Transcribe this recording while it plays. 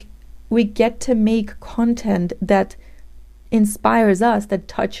we get to make content that inspires us, that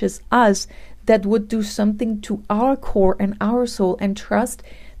touches us, that would do something to our core and our soul, and trust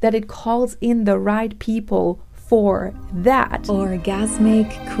that it calls in the right people for that. Orgasmic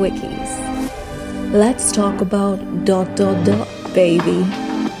Quickies. Let's talk about ... baby.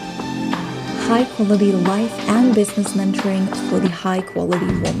 High quality life and business mentoring for the high quality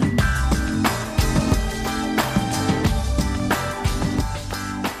woman.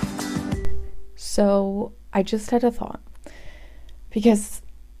 So I just had a thought, because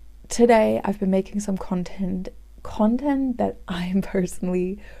today I've been making some content that I'm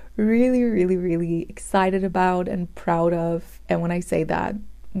personally really excited about and proud of. And when I say that,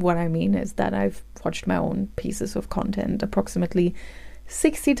 what I mean is that I've watched my own pieces of content approximately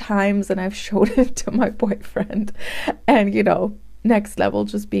 60 times, and I've showed it to my boyfriend, and next level,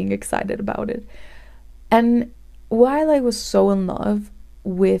 just being excited about it. And while I was so in love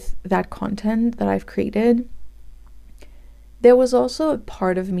with that content that I've created, there was also a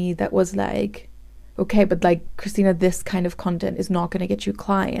part of me that was like, okay, but like, Christina, this kind of content is not going to get you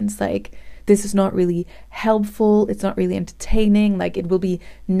clients. Like, this is not really helpful. It's not really entertaining. Like, it will be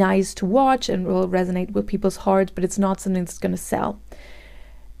nice to watch and will resonate with people's hearts, but it's not something that's going to sell.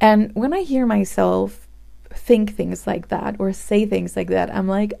 And when I hear myself think things like that or say things like that, I'm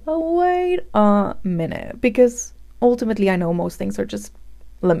like, oh, wait a minute, because ultimately I know most things are just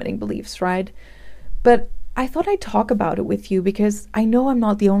limiting beliefs, right? But I thought I'd talk about it with you because I know I'm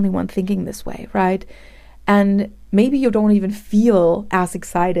not the only one thinking this way, right? And maybe you don't even feel as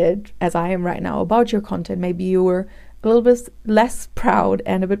excited as I am right now about your content. Maybe you were a little bit less proud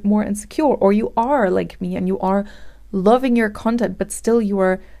and a bit more insecure, or you are like me and you are loving your content, but still you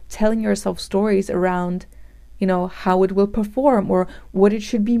are telling yourself stories around, how it will perform or what it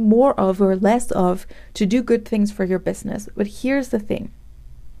should be more of or less of to do good things for your business. But here's the thing.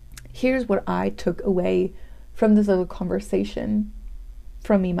 Here's what I took away from this little conversation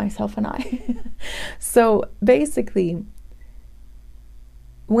from me, myself, and I. So basically,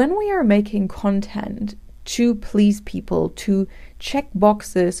 when we are making content to please people, to check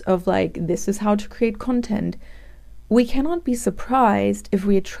boxes of like, this is how to create content, we cannot be surprised if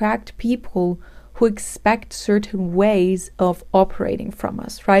we attract people who expect certain ways of operating from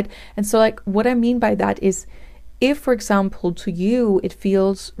us, right? And so like, what I mean by that is, if, for example, to you, it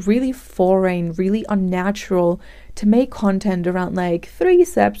feels really foreign, really unnatural to make content around like 3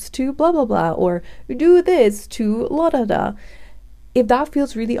 steps to blah, blah, blah, or do this to la, da, da. If that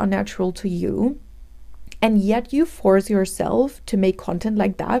feels really unnatural to you, and yet you force yourself to make content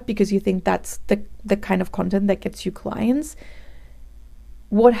like that because you think that's the kind of content that gets you clients,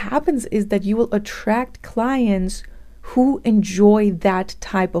 what happens is that you will attract clients who enjoy that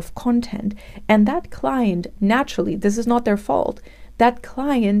type of content. And that client naturally, this is not their fault, that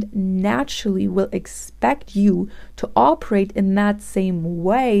client naturally will expect you to operate in that same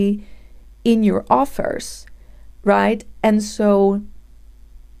way in your offers, right? And so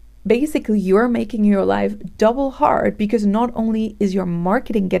basically you're making your life double hard, because not only is your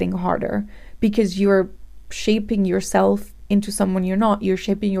marketing getting harder because you're shaping yourself into someone you're not, you're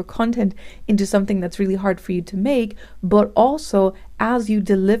shaping your content into something that's really hard for you to make, but also as you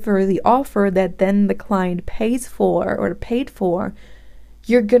deliver the offer that then the client pays for or paid for,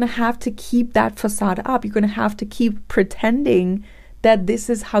 you're going to have to keep that facade up. You're going to have to keep pretending that this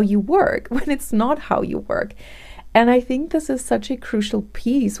is how you work when it's not how you work. And I think this is such a crucial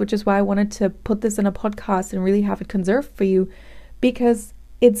piece, which is why I wanted to put this in a podcast and really have it conserved for you, because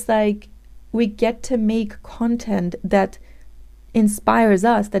it's like we get to make content that inspires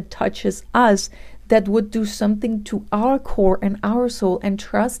us, that touches us, that would do something to our core and our soul, and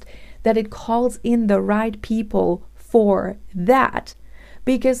trust that it calls in the right people for that.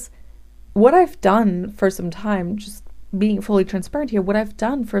 Because what I've done for some time, just being fully transparent here, what I've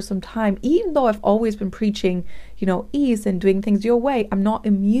done for some time, even though I've always been preaching, ease and doing things your way, I'm not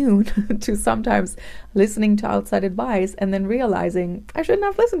immune to sometimes listening to outside advice and then realizing I shouldn't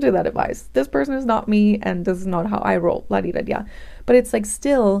have listened to that advice. This person is not me and this is not how I roll, blah-de-da-da. But it's like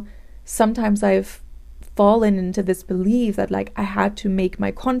still, sometimes I've fallen into this belief that like I had to make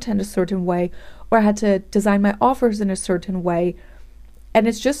my content a certain way, or I had to design my offers in a certain way. And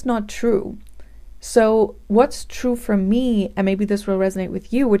it's just not true. So what's true for me, and maybe this will resonate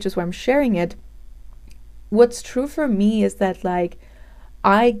with you, which is why I'm sharing it. What's true for me is that like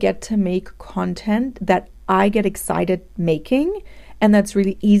I get to make content that I get excited making, and that's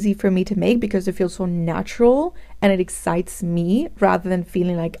really easy for me to make because it feels so natural and it excites me rather than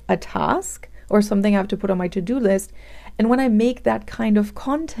feeling like a task or something I have to put on my to-do list. And when I make that kind of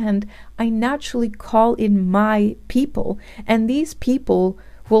content, I naturally call in my people, and these people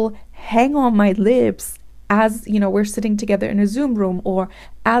will hang on my lips as, we're sitting together in a Zoom room, or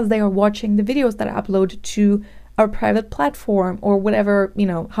as they are watching the videos that I upload to our private platform, or whatever,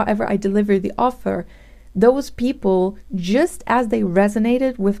 however I deliver the offer. Those people, just as they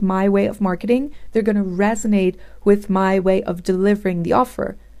resonated with my way of marketing, they're going to resonate with my way of delivering the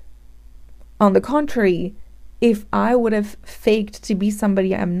offer. On the contrary, if I would have faked to be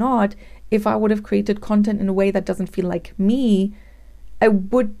somebody I'm not, if I would have created content in a way that doesn't feel like me, I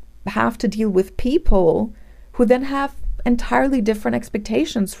would have to deal with people who then have entirely different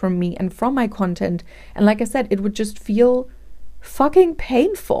expectations from me and from my content. And like I said, it would just feel fucking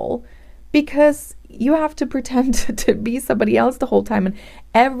painful, because you have to pretend to be somebody else the whole time, and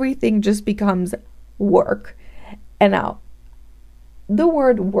everything just becomes work. And now, the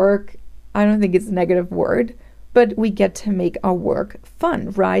word work, I don't think it's a negative word, but we get to make our work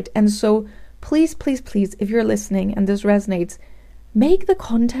fun, right? And so please, please, please, if you're listening and this resonates, make the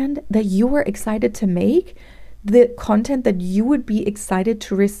content that you are excited to make, the content that you would be excited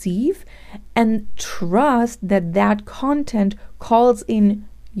to receive, and trust that that content calls in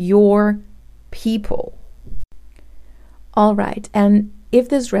your people. All right, and if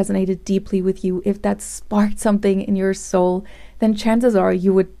this resonated deeply with you, if that sparked something in your soul, then chances are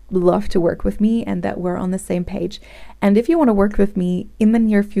you would love to work with me and that we're on the same page. And if you want to work with me in the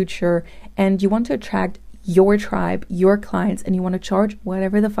near future and you want to attract your tribe, your clients, and you want to charge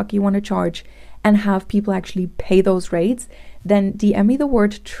whatever the fuck you want to charge and have people actually pay those rates, then DM me the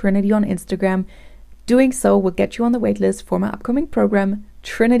word Trinity on Instagram. Doing so will get you on the waitlist for my upcoming program,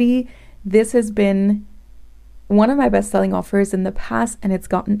 Trinity. This has been one of my best-selling offers in the past, and it's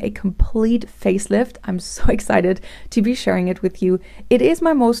gotten a complete facelift. I'm so excited to be sharing it with you. It is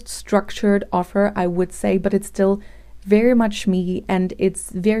my most structured offer, I would say, but it's still very much me, and it's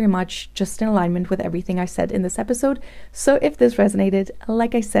very much just in alignment with everything I said in this episode. So if this resonated,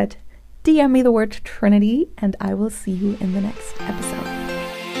 like I said, DM me the word Trinity, and I will see you in the next episode.